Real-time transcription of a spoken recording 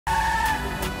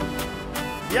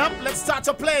Yep, let's start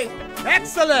to play.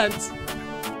 Excellent.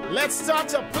 Let's start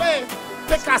to play.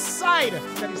 Pick a side.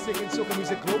 That is taking Soca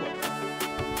Music Global.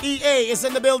 EA is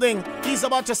in the building. He's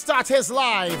about to start his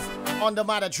live on the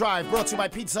Matter Drive. Brought to you by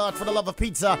Pizza Hut for the love of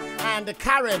pizza. And the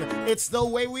Carib. It's the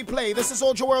way we play. This is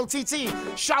Ojo World TT.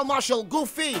 Shal Marshall.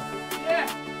 Goofy. Yeah.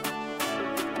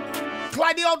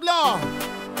 Clyde the Outlaw.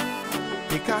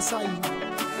 Pick a side.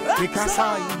 Pick a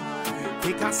side.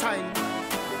 Pick a side.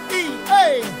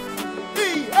 EA.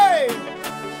 EA.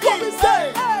 What we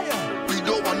say? We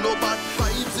don't want no bad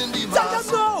vibes in the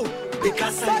mass. Pick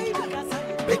a side.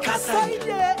 Pick a side.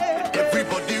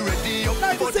 Everybody ready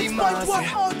up for the mass.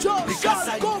 Pick a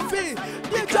side.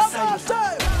 Pick a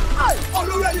side. All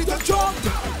ready to jump,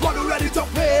 all ready to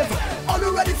wave,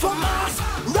 all ready for mass,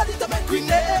 ready to make we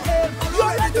name. You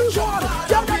ready to jump,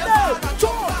 get ready,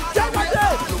 jump, get ready.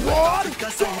 One,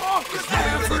 two,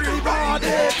 everybody.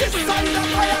 This is the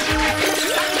fire.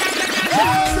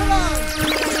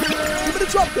 Give me the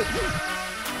trumpet.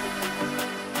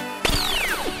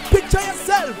 Picture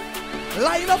yourself,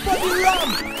 line up on the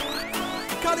ramp.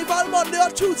 Carnival Monday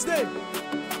or Tuesday.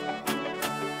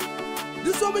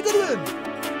 This is what we're doing.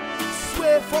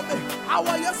 Sway for me, how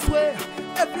are you sway?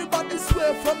 Everybody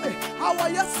sway for me, how are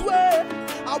you sway?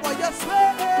 How are you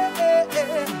sway?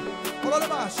 Hold on the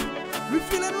Marsh, we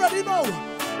feeling ready now.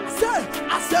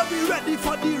 I said we ready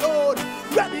for the road.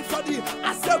 Ready for the,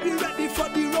 I said we ready for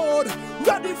the road.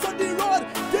 Ready for the road.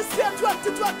 This year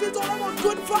 2020 is all about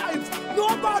good vibes. No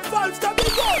bad vibes, that we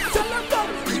go. Tell them that.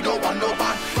 We don't want no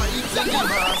bad vibes in the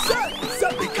mass.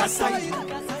 Pick a side.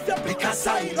 Pick a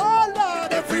side. Oh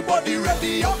Lord, everybody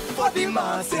ready up for the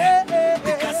mass.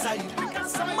 Pick a side.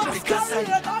 Pick a side.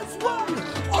 That's one.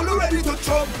 All ready to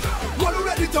jump. All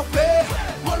ready to play.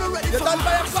 All ready you for done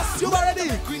by a costume already.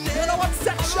 You know what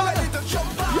section.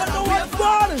 You know what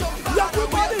fun.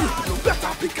 Everybody.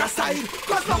 Better pick a side.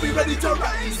 Cause now we ready to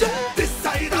rise. This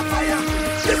side of fire.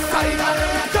 This side of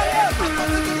fire.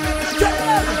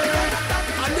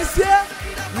 And this year,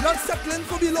 we're not settling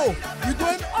for below. We're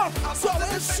going up. So I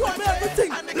want to show me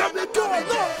everything. Let me go.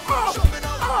 No, up,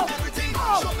 up,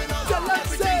 up. Tell them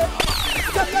say.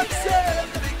 Tell them say.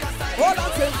 Hold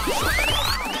on, say.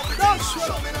 That's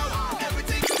right.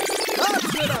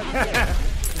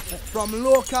 From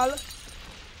local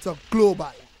to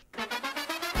global.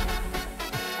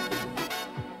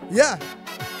 Yeah.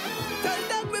 Tell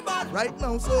them we bad. Right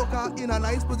now, Soca in a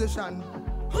nice position.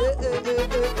 Hey, hey, hey,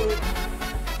 hey, hey.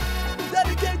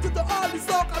 Dedicated to all the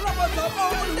soca lovers of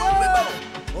all the world.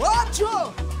 Watch you.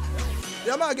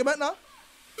 Yeah, my argument now.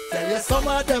 Tell you some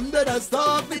of them that I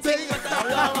stop me thing.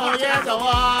 Oh, yeah, the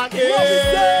walk.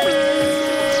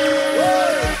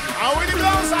 How are the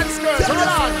blouse and skirts? Hold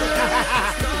on.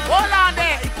 Hold on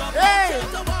there. Hey.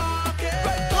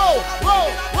 Whoa, whoa,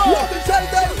 whoa. What we tell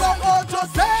them about all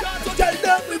just say. Tell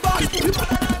them we back. To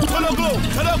the globe,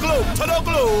 to the globe, to the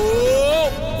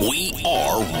globe. We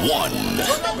are one.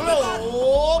 To the globe.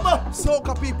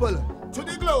 Soca people. To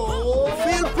the globe.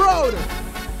 Feel proud.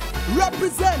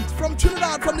 Represent from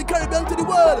Trinidad, from the Caribbean to the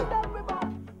world.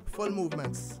 Full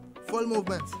movements. Full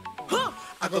movements. Huh.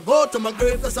 I go to my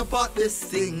grave to support this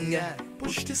thing, yeah.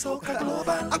 Push the soca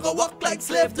global. I go walk like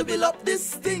slave to build up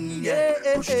this thing, yeah.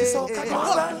 Push the soca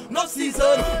global. No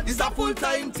season, it's a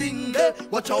full-time thing, yeah.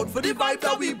 Watch out for the vibe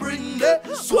that we bring, yeah.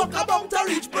 Soca about to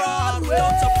reach Broadway.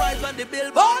 Don't surprise when the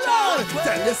billboard charge.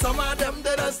 Tell you some of them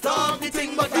that are start the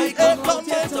thing, but I come out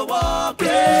here to walk,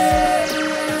 yeah.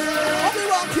 Are we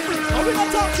walking? Are we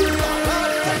not talking?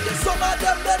 Tell you some of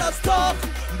them that are stuck,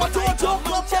 but don't talk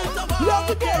about love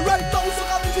the game right now, so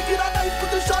I'm music in a nice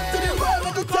position to the world.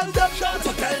 And you tell them,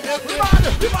 so tell them we bad,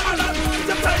 we bad,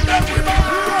 to tell them we bad.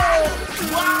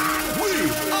 We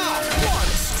are one.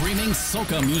 Streaming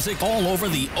soca music all over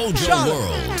the Ojo Shal,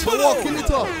 world. we're walking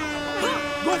it up.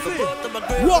 Walking it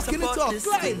up,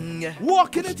 Clyde.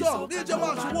 Walking it up. DJ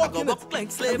Marsh, walking it.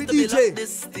 Every DJ,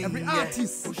 every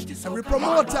artist, every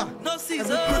promoter,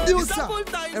 every producer,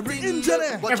 every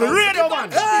engineer, Every radio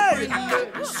man. hey,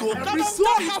 every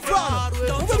soca fan.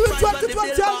 We're doing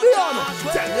 2020 and beyond.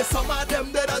 Tell you some of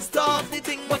them that are start the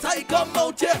thing, but I come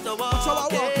out here. Watch how I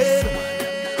walking.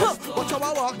 Watch how I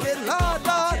walking, Lord,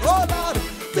 Lord, oh Lord.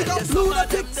 Big up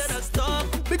lunatics.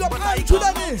 Big up Anthony.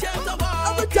 Every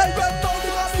time right now,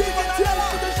 big up Stephen Taylor.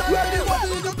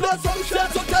 Everybody in the place on the street,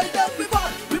 so tell them we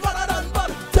bad than bad.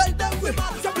 Tell them we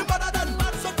bad than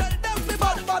bad. So tell them we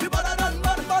bad than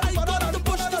bad. I got to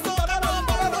push this on.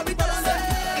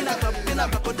 In a club,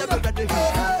 everybody. In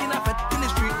a fed, in the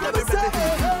street, everybody.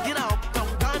 You know,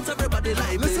 dance everybody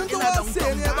like. Listen to what I'm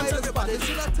saying here, everybody.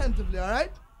 Listen attentively,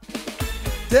 alright?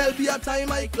 There'll be a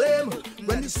time I claim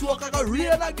when the soca go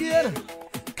rain again.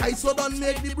 I so done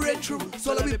make the breakthrough.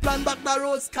 So let me plan back the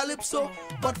roads, Calypso.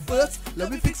 But first,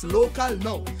 let me fix local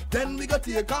now. Then we got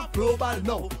take a global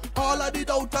now. All of the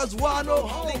doubters want to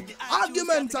know.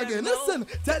 Argument again. Listen,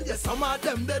 tell you some of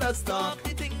them that are stuck.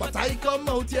 But I come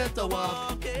out here to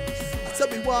walk. I said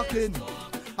be walking.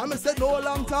 I said no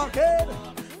long talking.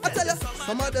 I tell you,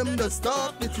 some of them just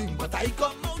start the thing, but I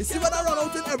come. You see when I run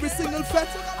out in every single fete,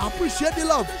 I appreciate the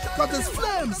love, cause it's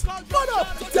flames. Burn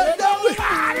up, tell them we.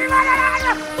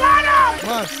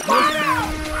 Marsh,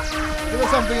 give me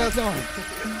something else now.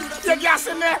 You're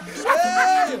gassing there.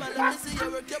 Hey!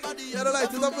 Yeah, the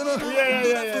light is up, you know?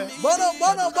 Yeah. Burn up.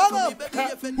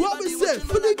 What we say?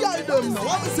 For the guy them now.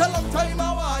 What we say long time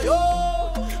away, yo.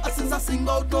 Since I sing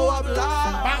out no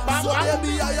habla. So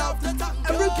baby, I have to talk.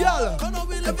 Every girl.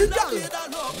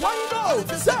 Why now?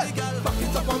 Say, back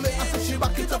it up on me. I say she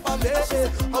back it up on me.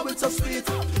 Oh, it's so sweet. I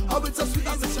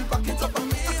say she back it up on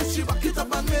me. I say she back it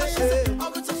up on me.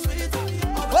 Oh, it's so sweet.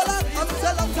 Well, I'm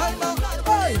a long time now.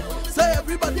 Hey, say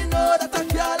everybody know that I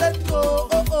can't let go.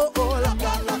 Oh, la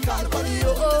can for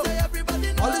you.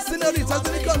 All the senoritas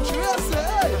in the country, I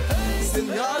say,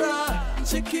 Senora,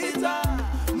 Chiquita.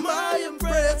 My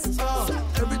embrace,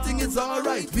 everything is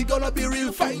alright. We gonna be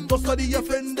real fine. Go study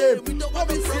offended. We don't want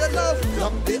to see love.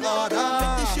 Lock the order.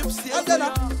 And then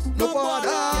no border.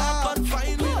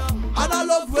 And I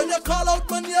love when you call out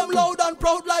my name loud and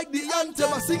proud like the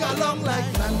anthem. I sing along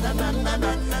like na na na na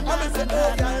na na. And I say,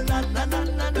 oh girl, na na na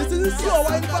na. This is the slow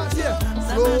wine part here.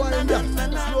 Slow wine, yeah.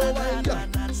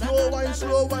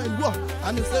 Slow wine. Whoa.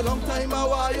 And it's a long time I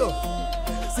want you.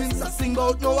 Since I sing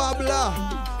out no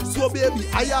habla. So baby,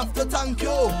 I have to thank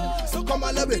you. So come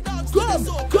on, let me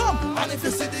come. And if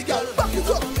you see the girl, back it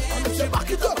up. And if she back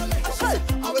it up, hey,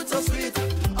 I will so sweet. Back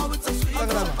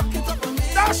it up on me.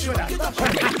 Dash with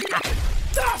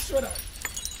that.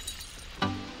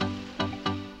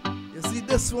 You see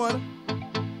this one?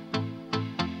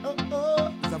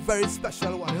 It's a very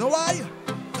special one. You know why?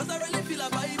 Because I really feel a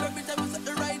vibe every time we set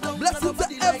the right down. Blessings to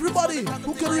everybody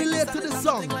who can relate to this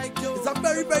song. It's a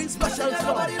very, very special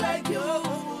song.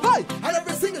 Hey, and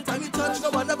every single time you touch, no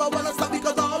one ever wanna stop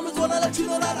because I always wanna let you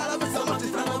know that I love you so much.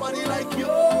 It's not nobody like you.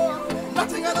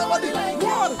 Nothing and nobody like you.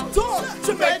 One, two,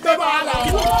 to make them all out.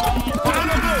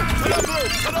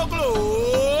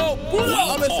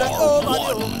 I'm say over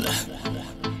you.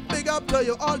 Big up to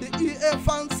you, all the EA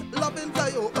fans, loving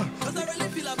to you. Cause I really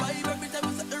feel a vibe every time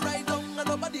we set the right down. And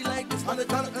nobody like this, and it's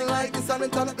nothing like this, and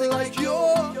it's nothing like you.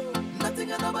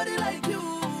 Nothing and nobody like you.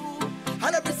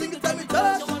 And every single time we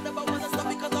touch,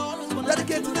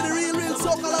 dedicated to the real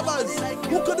soca lovers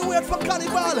who couldn't wait for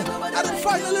Carnival and then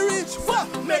finally reach.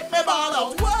 Make me ball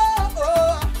out.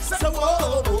 Whoa, say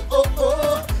whoa.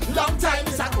 Long time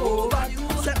is over.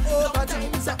 Say over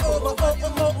time is over.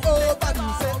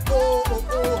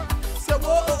 Say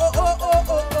whoa.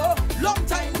 Long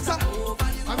time is over.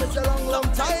 I miss a long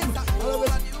time.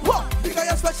 Whoa, because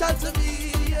you're special to me.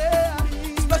 Yeah.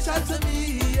 Special to me.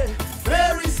 Yeah.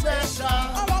 Very special.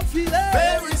 I feel it.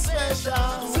 Very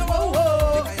special. So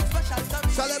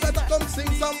Shall I better come sing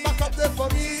some back up there for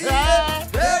me? Yeah,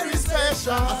 very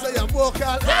special. I say your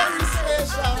vocal, very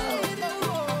special.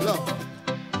 Look,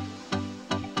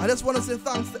 I just want to say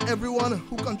thanks to everyone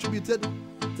who contributed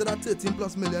to that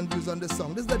 13+ million views on this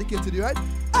song. This is dedicated to you, right?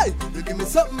 Hey, you give me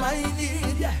something I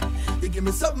need, yeah. You give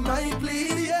me something I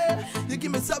plead, yeah. You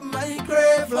give me something I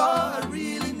crave, Lord. I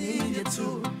really need you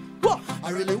too. I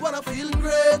really wanna feel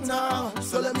great now,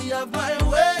 so let me have my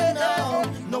way now.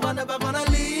 No one ever gonna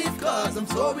leave, cause I'm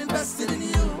so invested in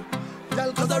you.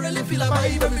 Cause I really feel a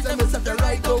vibe every time I set the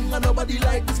right tone. And nobody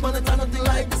like this, man, it's nothing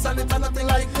like this, and it's nothing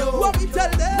like you. What we tell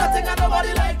them? Nothing and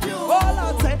nobody like you. All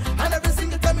I say, and every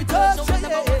single time we touch, no one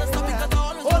ever wanna stop because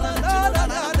all is one and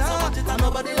two, and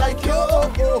nobody like you.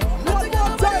 Nothing and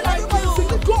nobody like you. Sing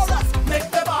the chorus, make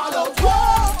them all out.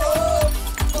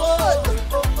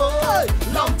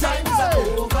 Long time is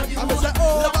over you. I'm say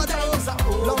over you.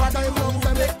 Long time,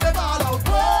 make them all out.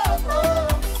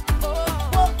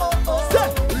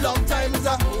 Long time is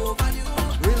over you.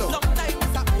 Real long time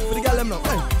is over. For the girl them now,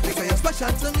 hey, they say you're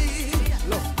special to me.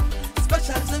 Look,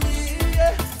 special to me.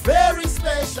 Yeah. Very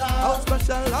special. How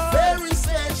special? Very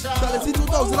special. Shall I see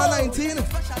 2019?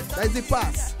 That is the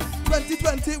past.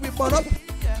 2020 we burn up.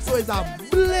 So it's a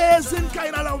blazing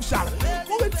kind of love shot.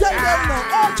 What we tell them now?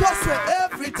 Oh, just say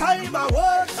every time I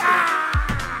work.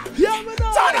 Hear me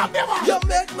now. Turn up the you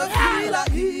make me feel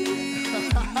like he.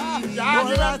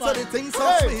 One lot of the things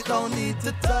so sweet, don't need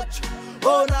to touch.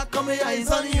 Oh, now come my eyes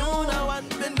on you now,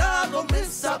 and me now go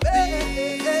miss a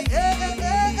beat.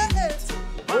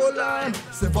 Hold on.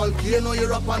 Say volcano,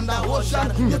 you're up on the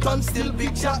ocean. You turn still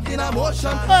big shot in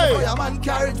emotion. Hey. So your man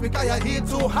carriage because your heat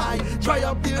too high. Dry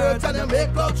up the earth and you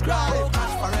make clouds cry.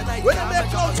 When you make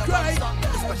clouds cry,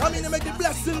 I mean you make the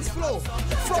blessings flow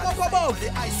from up above.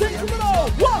 Sing to me now.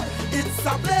 What? It's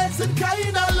a blessing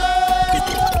kind of love.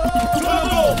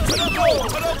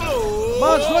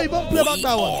 Marsh, why you don't play back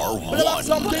that one? Play back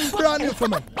something brand new for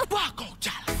me. Walk out,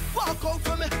 child. Walk out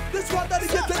for me. This one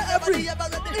dedicated to every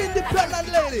independent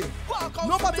lady.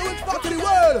 No matter which part of the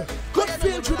world. Good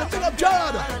feel through the big up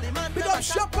Jard. Big up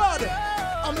Shepherd.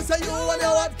 I'm gonna say you and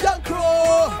your what can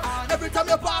crow. Every time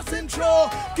you're passing through,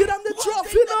 give them the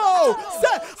trophy now.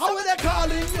 Say, how are they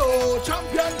calling you?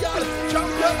 Champion girl,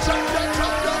 champion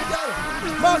girl.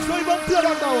 Marsh, why you don't play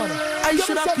back that one? I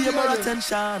should have paid more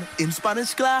attention in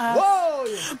Spanish class. Whoa.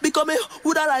 Because me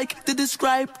would I like to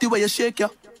describe the way you shake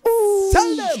your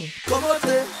Tell them. Como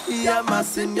te llamas,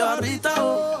 señorita?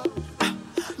 Oh.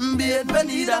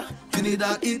 Bienvenida,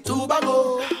 Trinidad y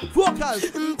Tobago.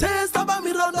 Vocals. Te estaba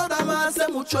mirando nada hace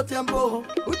mucho tiempo.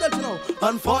 Who tell you now?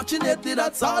 Unfortunately,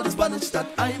 that's all the Spanish that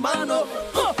I know.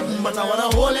 But I wanna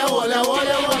hold ya, hold ya, hold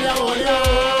ya, hold ya, hold ya.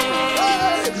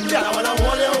 Yeah, I wanna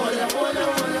hold ya, hold ya, hold ya,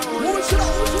 hold ya. Who should I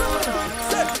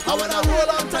I wanna hold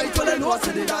on tight till I know I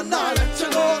did and not let you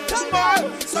go. Come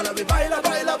on, so let me baila,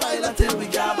 baila, baila till we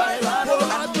can't baila. Hold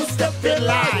on to step in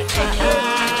line.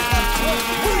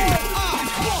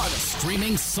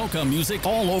 Streaming soca music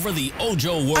all over the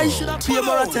Ojo world. I should have paid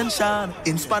more attention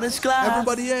in Spanish class.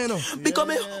 Everybody here, you know. Because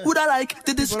me would I like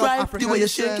to describe the way you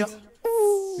shake your.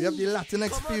 We have the Latin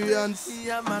experience,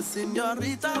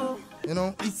 you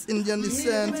know, East Indian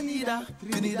descent,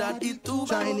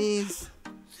 Chinese,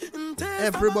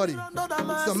 everybody.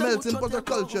 It's a melting pot of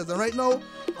cultures, and right now,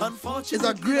 it's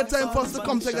a great time for us to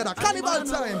come together. Carnival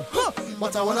time. Huh.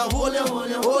 But I wanna hold you, hold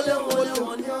you, hold you, hold you,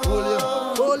 hold you,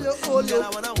 Hold you, hold you,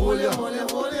 hold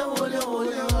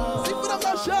you. Sing for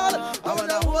them, Shal. I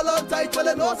wanna hold on tight till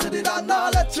I know I did and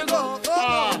not let you go.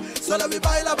 So let me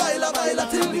baila, baila, baila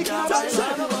till we can't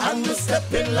baila. And you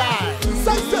step in line.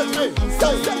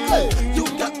 You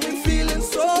got me feeling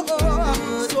so good.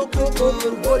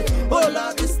 Hold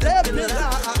on, you step in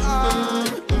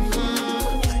line.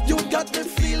 You got me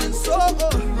feeling so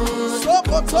good.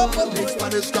 Big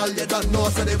Spanish girl, you don't know,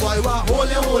 so the boy want hold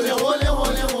you, hold you, hold you,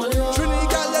 hold you, hold you. Trini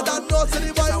girl, you don't know, so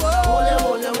the boy want hold you,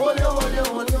 hold you, hold you, hold you,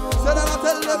 hold you. So then I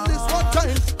tell them this one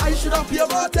time, I should have paid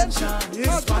more attention in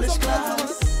Spanish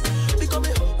class. Because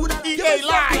me would have EA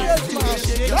live.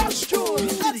 That's true.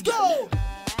 Let's go.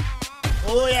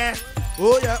 Oh yeah.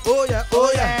 Oh yeah, oh yeah,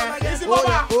 oh yeah. Easy, Oh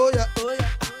yeah, Baba. oh yeah, oh yeah.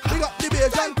 Big up the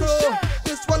bass and crew.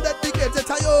 This one dedicated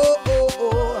to you.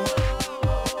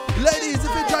 Ladies, if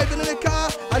you're driving in the car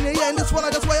and you're hearing this one, I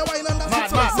just want you wine on that.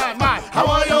 Man. I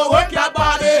want you to work your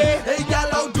body. Hey, girl,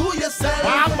 how do you say?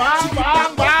 Bang, bang,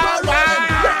 bang, bang, bang.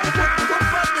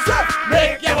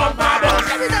 Make your bumper bounce.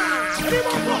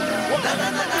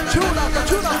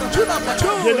 Tune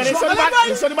up. You're gonna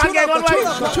show the man get one way.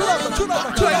 Tune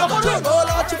up. Oh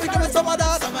Lord, you give me some of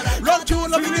that. Run tune,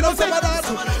 let me give me some of that.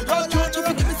 Run tune,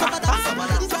 you give me some of that.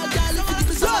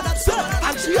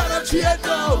 And she on a chain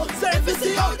now. Say if you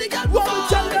see how the girl what we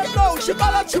tell them now. She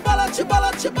balance. But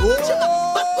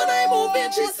when I move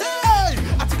in, she say, hey,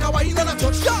 I think I want you to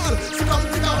touch girl. She come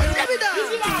think I want every day.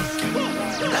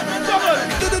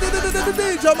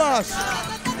 DJ Marsh.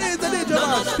 He's the DJ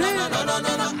Marsh.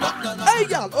 Hey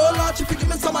girl, oh Lord, she give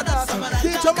me some of that.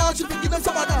 DJ Marsh, she give me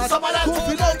some of that.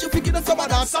 Kofi now, you give me some of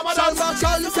that.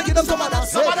 Shal, you say give them some of that.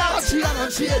 She on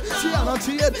cheat.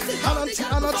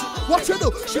 What you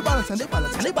do? She balance and they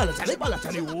balance.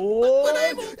 Whoa.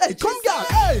 Hey, come girl,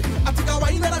 hey. I think I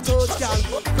wine and I touch, girl.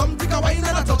 Come take a wine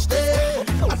and I touch there.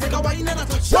 I think I wine and I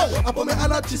touch. I put my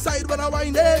hand at the side when I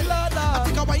wine there. I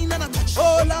think I wine and I touch.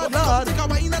 Oh Lord. I think I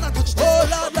wine and I touch. Oh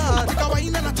Lord. I think I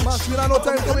wine and I touch. Marsh, we don't have no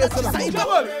time to waste on that.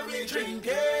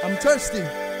 I'm thirsty,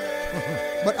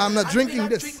 but I'm not drinking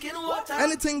this.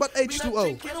 Anything but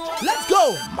H2O. Let's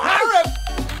go. Carib.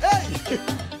 Hey.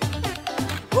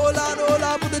 Hold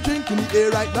on, put the drink in the air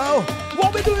right now.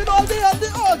 What we doing all day at the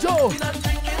Ojo?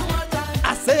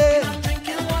 I say,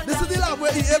 this is the love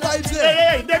where he vibes here.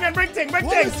 Hey, Damien, bring thing. What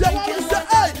we say,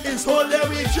 hey, it's all that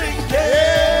we drink.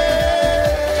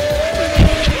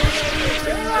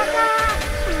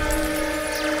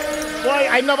 Boy,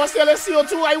 I never sell a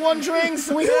CO2. I want drinks.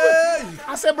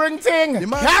 I said bring thing.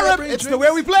 Carib, it's the way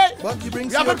we play. But he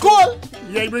brings you have a call.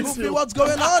 Yeah, he brings you. you. What's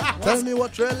going on? Tell me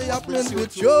what really happening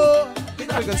with you. We're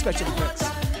going special effects.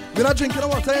 We're not drinking no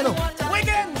water, you know.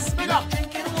 Wiggins, big up.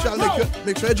 Shall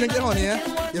make sure you drink your honey, yeah?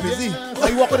 You busy? Oh,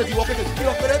 you walk with it.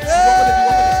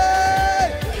 Hey!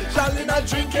 Shall we not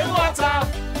drinking water?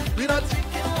 We not.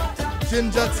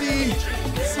 ginger tea,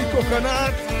 sea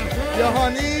coconut, your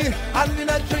honey, and we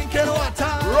not drinking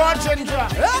water. Raw ginger.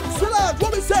 Excellent.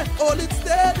 What we say? Hold it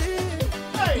steady.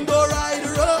 Hey. Go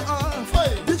right off.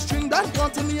 Hey. This string that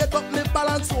got to me, it got me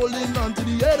balance holding on to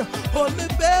the end. Hold me,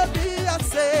 baby, I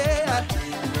say.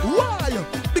 Why?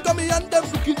 Because me and them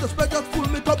looking to spread, just pull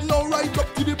me up now right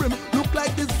up to the brim. Look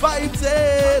like this vibes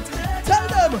it. Tell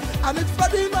them, and it's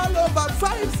spreading all over.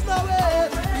 Vibes now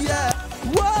it. Yeah.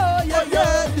 Whoa, yeah,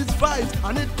 yeah, this vibes,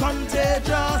 and it's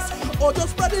contagious. Oh, just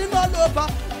spreading all over.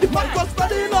 The mic was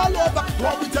spreading all over.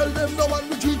 What we tell them, no one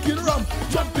we drinking rum.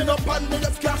 Jumping up and we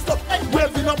just can't stop.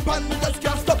 Waving up and we just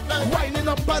can't stop. Winding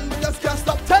up and we just can't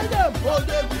stop. Tell them, hold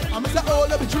them. I'm say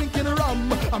all of me drinking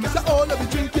rum. I'm say all of me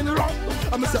drinking rum.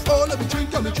 I'm say all of me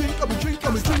drink, and we drink, and we drink,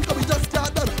 and we drink, and we just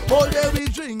can't done. All day we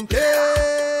drink.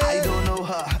 I don't know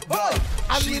her.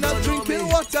 I'm not drinking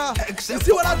water. You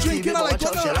see what I'm drinking? I like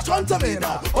to run to me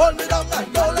now. Hold me down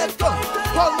like don't let go.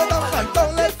 Hold me down like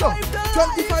don't let go.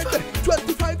 25 there,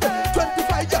 25 there,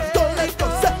 25 yeah, don't let go.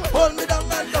 Say, hold me down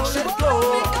and don't let go.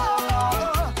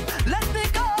 Let me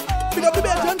go. Big up the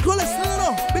Belgian crew, listen,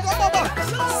 no. Big up Baba.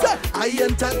 Say, I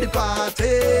entered the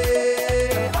party.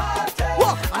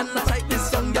 What? And I like this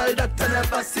song, girl, that I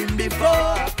never seen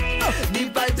before.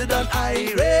 Divided on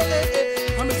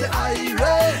irate. I'm gonna say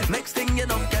irate. Next thing you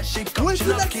know, girl, she comes, When's she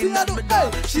the next thing knocking I at do? my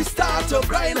door. Hey. She start to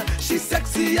grind. She's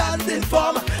sexy and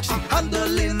inform. She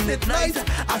handling it nice.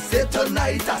 I say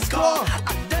tonight I score.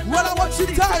 When I watch the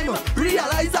time,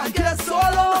 Realize I get so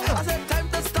long. I said time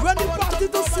to stop. when the party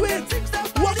too sweet,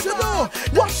 what you do?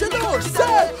 What you do?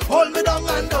 Say, Hold me down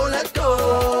and don't let go.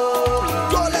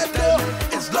 don't let go.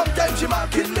 It's long time she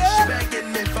marking me, she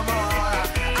begging me for more.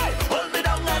 Aye, hold me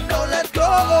down and don't let go.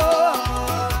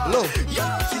 Look.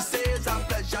 Yeah, she says I'm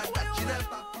pleasure that she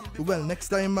never. Well, next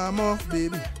time I'm off,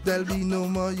 baby, there'll be no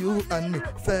more you and me.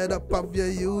 Fed up of you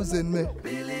using me.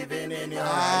 Believing in your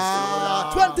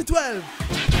 2012.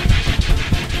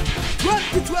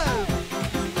 2012.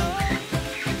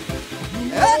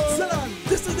 Excellent.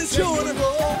 This is the tune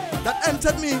that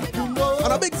entered me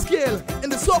on a big scale in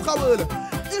the soca world.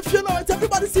 If you know it,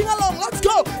 everybody sing along. Let's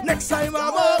go. Next time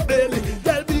I'm off, baby,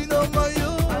 there'll be no more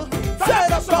you.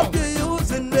 Fed up of you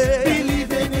using me.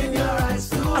 Believing in your eyes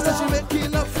too. I said she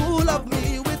making a fool of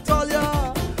me with all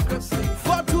your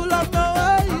for too long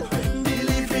now.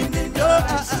 Believing in your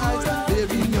eyes.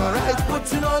 Baby, in your eyes,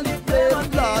 putting on the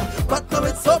blame, Lord. But now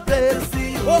it's so plain to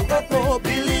see. Oh, oh, oh,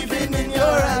 believing in your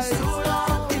eyes.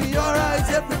 In your eyes,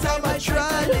 every time I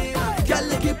try,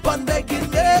 girl, you keep on begging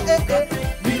me.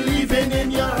 Believing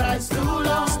in your eyes too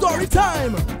long. Story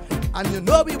time. And you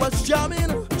know we was jamming,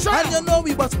 and you know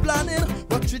we was planning,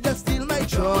 but you just steal my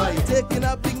joy, taking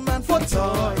a big man for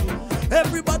toy.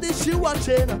 Everybody she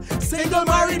watching, single,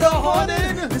 married or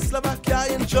honing. This love I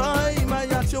can't enjoy, my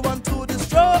heart you want to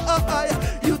destroy.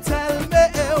 You tell me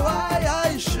why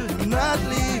I should not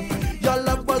leave. Your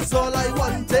love was all I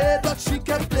wanted, but she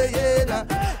kept playing.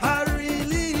 I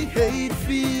really hate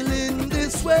feeling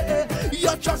this way.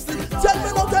 You're trusting, tell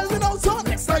me now, so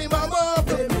next time I'm up,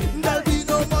 baby, there'll be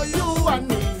no more you and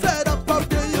me. Fed up of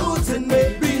the using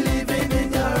me. Believing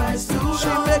in your eyes too. She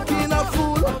making a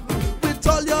fool with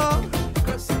all your.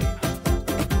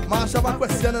 Marsh, I have a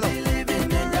question now.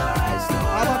 Believing in your eyes too.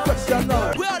 I have a question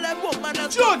now. Where all them women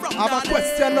that's June, come from, I have a darling?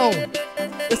 question now.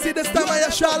 You see this time I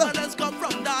hear Shal That's come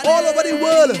from, darling. all over the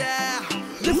world. Yeah.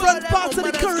 Different parts of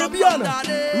the Caribbean,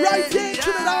 right here in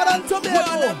Trinidad and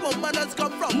Tobago.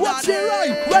 What's it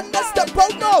right? When they step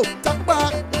out now, talk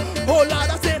back. Oh Lord,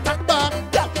 I say talk back.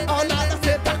 Yeah. Oh Lord, I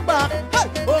say talk back.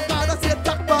 Hey. Oh God, I say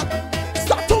talk back.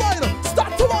 Start to wind up,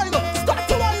 start to wind up, start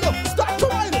to wind up, start to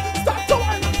wind up, start to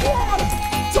wind up. 1,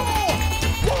 2,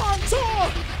 1, 2.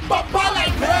 Papa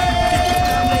like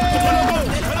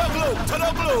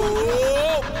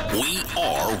We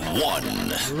are one.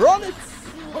 run it.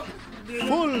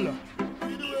 Full.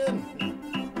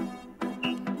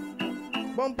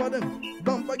 Bump them,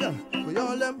 bump again. We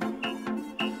all them.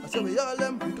 I say we all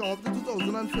them. We come up to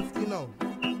 2050 now.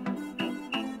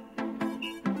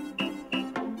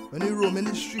 When we roam in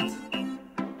the street,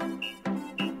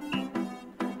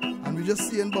 and we just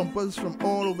seeing bumpers from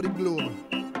all over the globe,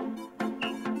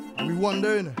 and we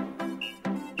wondering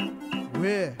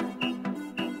where,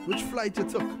 which flight you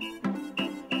took,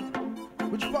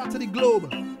 which part of the globe.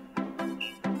 And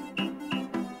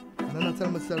then I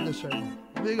tell myself this right now.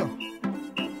 There we go.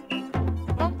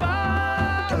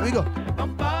 There we go.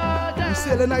 We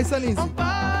sailing nice and easy.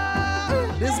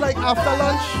 This is like after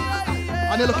lunch,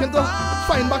 and you're looking to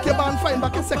find back your band, find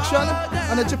back your section,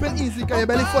 and you're chipping easy because your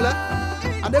belly full, eh?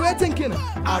 And they were thinking,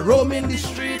 I roam in the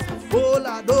street, Oh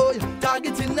lad, oh,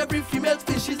 targeting every female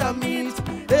species and means.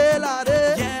 Hey lad,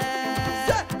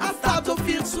 yeah. I start to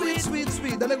feel sweet.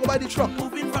 Then they go by the truck.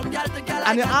 Moving from gal to gal.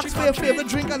 And you ask for your favorite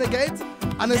drink and they get it.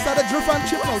 And they start to drift and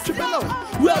tripping out.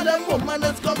 Where them woman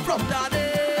has come from, daddy?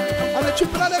 And they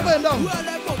tripping and they going down.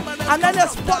 And then they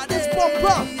spot this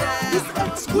bumper. This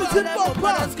exquisite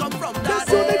bumper. This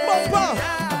unique bumper.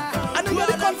 And they get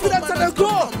the confidence and they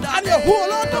go. And you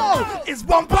hold on now. It's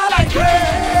bumper like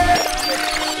crazy.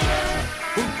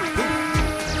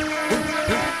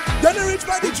 Then they reach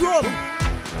by the drum.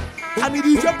 And the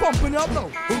DJ pumping up now.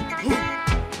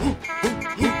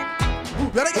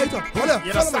 Ready, get up. Hold up.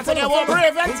 You're starting our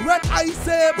brave, When I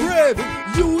say brave,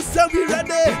 you say we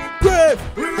ready. Brave,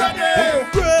 we ready.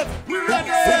 Brave, we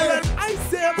ready. So when I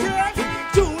say brave,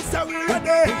 you say we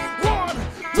ready. 1,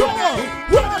 2,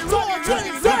 3,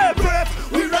 say brave,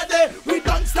 we ready. We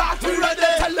don't start, we ready.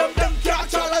 Tell them can't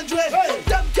challenge me.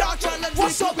 Them can't challenge me.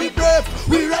 What's up, we brave,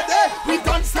 we ready. We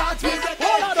don't start, we ready.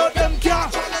 All of them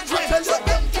can't challenge me. Tell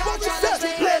them what you say.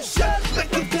 Play shit,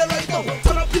 make it clear right now.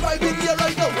 Turn up the vibe in here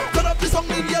right now. Turn up the song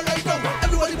in here right now.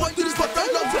 Everybody want to do this spot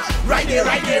right now. Right there,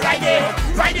 right there, right there.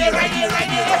 Right there, right there, right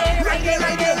there. Right there,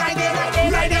 right there, right there.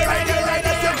 Right there, right there, right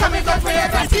there. They're coming up for you.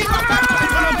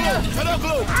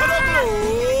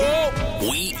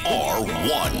 We are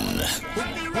one.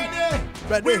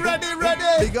 Ready, ready.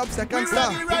 Big up second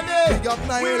star. Big up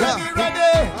Naila.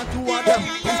 And two of them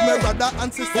is my brother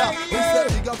and sister. We say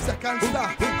big up second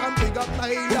star and big up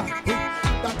Naila.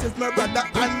 That is my brother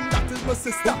and that is my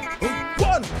sister.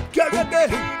 1, get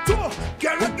ready. 2,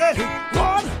 get ready.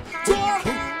 1, 2,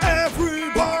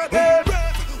 everybody.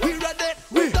 We ready.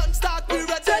 We don't start. We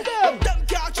ready. Tell them. Them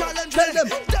can't challenge.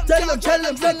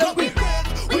 Tell them. We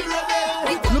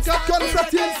ready. Look at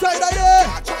confetti inside of here.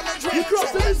 You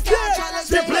cross to the stage.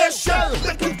 They play Shal.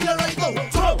 Make it clear right now.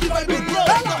 Turn up the vibe in here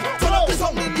right now. Turn up the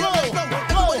song in here right now.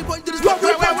 Everybody point to this. Right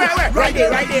there. When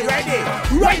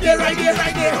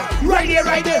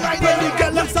the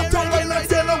girl looks up tongue while I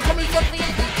say no, coming for you.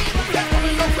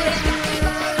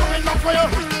 Coming up for you.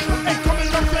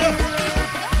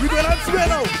 We gonna swear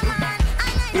now.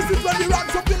 This is when the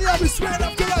rocks up in here. We swear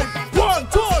up to right. 1,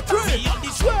 2, 3.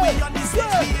 Swear.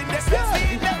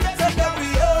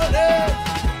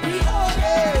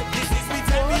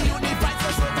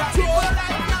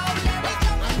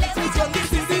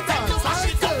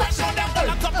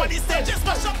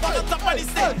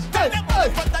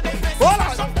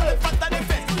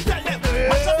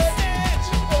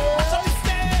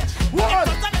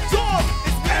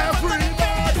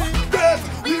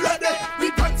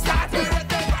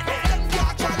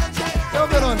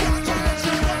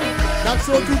 That's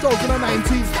so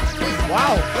 2019.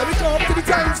 Wow. Let me go up to the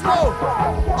times now.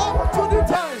 Up to the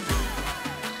times.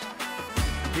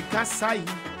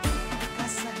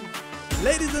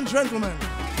 Ladies and gentlemen,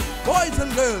 boys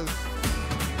and girls,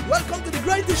 welcome to the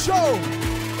greatest show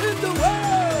in the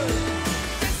world.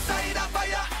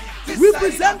 We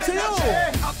present to you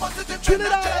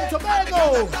Trinidad and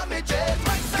Tobago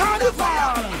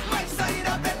Carnival.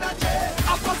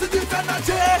 A positive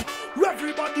energy.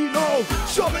 Everybody know.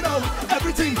 Show me now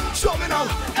everything. Show me now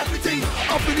everything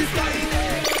up in the sky.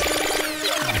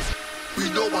 We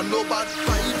don't want nobody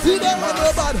fight. We don't want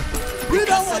nobody. We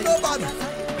don't want nobody.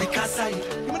 Because I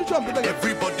give me the trumpet again.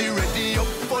 Everybody ready up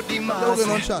for the mass. Don't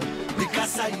go on, Shal.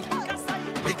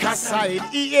 Because I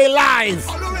EA Live.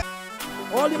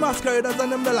 All the masqueraders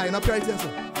and them the line up right here,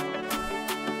 sir.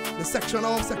 The section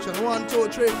of section 1, 2,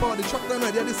 3, 4. The truck done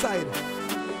ready at the side.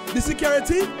 The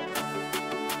security,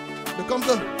 they come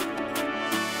to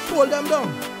hold them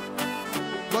down,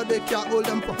 but they can't hold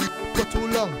them for too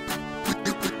long.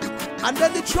 And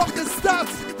then the truck will start.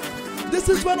 This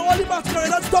is when all the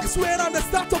masqueraders stop swaying and they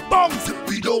start to bounce.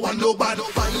 We don't want nobody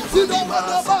fight. We don't want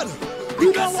nobody.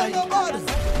 We don't want nobody.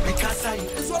 Because I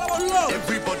It's all about love.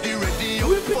 Everybody ready up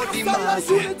We for pick the up mass.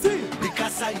 unity.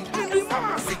 Because I In the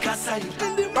mass. Because I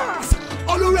In the mass.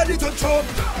 All you ready to jump?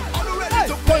 all ready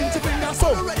to Point your finger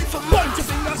so. Point your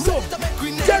finger so.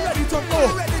 Get ready to go.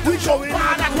 We going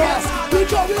on the cross. We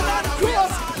going on the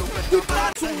cross. We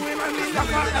got to win and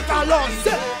like a loss.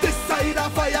 This side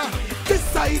of fire. This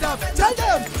side of. Tell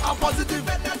them a positive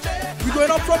energy. We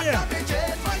going up from here.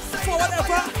 Forward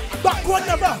ever. Backward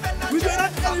never. We going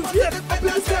on elevate up in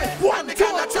the sky. 1, 2, 3.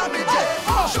 Show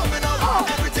me now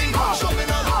everything. Show me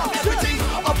now everything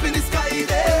up in the sky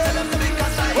there.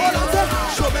 Hold on, sir.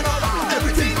 Show me now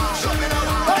everything. Show me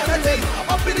now everything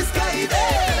up in the sky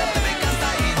there.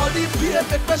 All the fear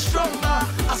make me stronger.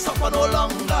 I suffer no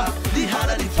longer. The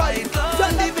harder the fight,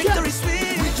 and the victory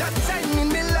sweet. We just time in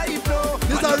my life now.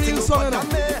 This is a real song, you know.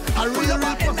 I A real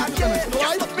energy.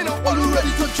 All you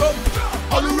ready to jump,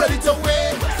 all you ready to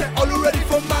win, all you ready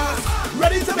for mass,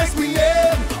 ready to make me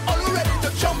name, all you ready to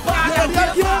jump out and we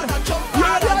are gonna jump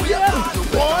out and we are gonna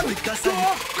one, because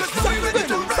we ready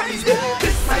to rise.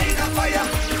 This side of fire,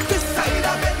 this side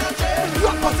of energy,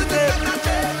 rock positive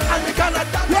energy, and we gonna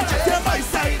damage my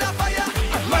side of fire,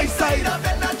 my side of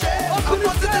energy, rock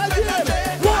positive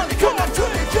energy. One, come on to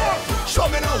me, jump. Show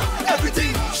me now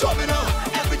everything, show me now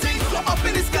everything. Up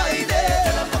in the sky there,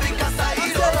 tell them to pick a side.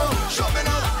 Show me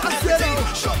now everything,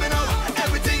 show me now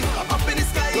everything. Up in the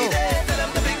sky there, tell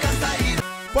them to pick a side.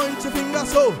 Point your finger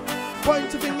so,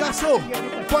 point your finger so,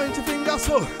 point your finger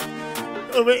so.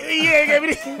 Oh,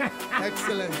 yeah,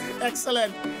 Excellent.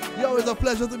 excellent. Yo, it's a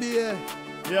pleasure to be here.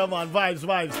 Yeah, man, vibes.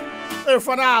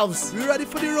 Erphaan Alves. We ready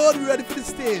for the road, we ready for the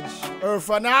stage.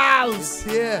 Erphaan Alves.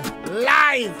 Here.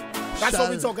 Live. That's what Shal.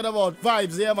 we're talking about.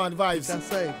 Vibes, yeah, man, vibes.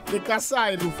 That's right. Pick a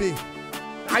side. Goofy.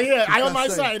 I on my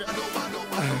side.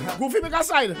 side. Goofy, pick a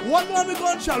side. One more we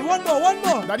gone, Shal. One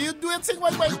more. Now you do your thing,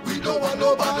 wait. We don't want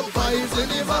no bad vibes in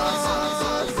the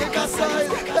mass. Pick a side,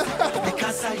 pick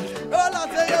a side. All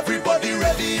I say, Everybody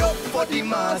ready up for the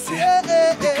mass. Pick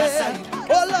a side.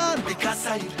 Hold on. Pick a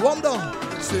side. Warm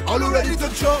down. Say all you ready to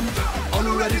jump, all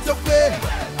you ready to play,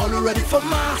 all you ready for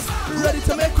mass, ready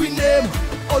to make we name,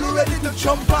 all you ready to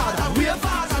jump out. And we are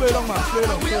fast. Slow down, man. Slow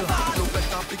down. We are fast. No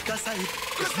better pick a side,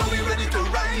 'cause now we ready to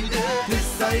ride. This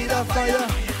side of fire,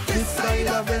 this side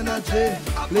of energy.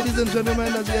 Ladies and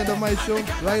gentlemen, that's the end of my show.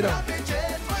 Right on.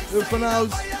 Erphaan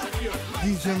Alves,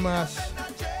 DJ Marsh.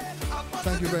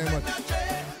 Thank you very much.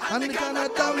 And the kind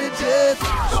of damage it.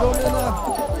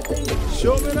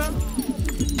 Show me now.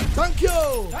 Thank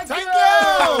you. Thank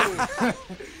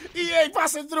you. EA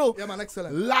passing through. Yeah, man,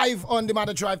 excellent. Live on the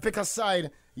Matter Drive. Pick a side.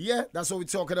 Yeah, that's what we're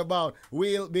talking about.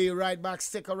 We'll be right back.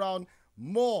 Stick around.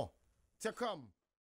 More to come.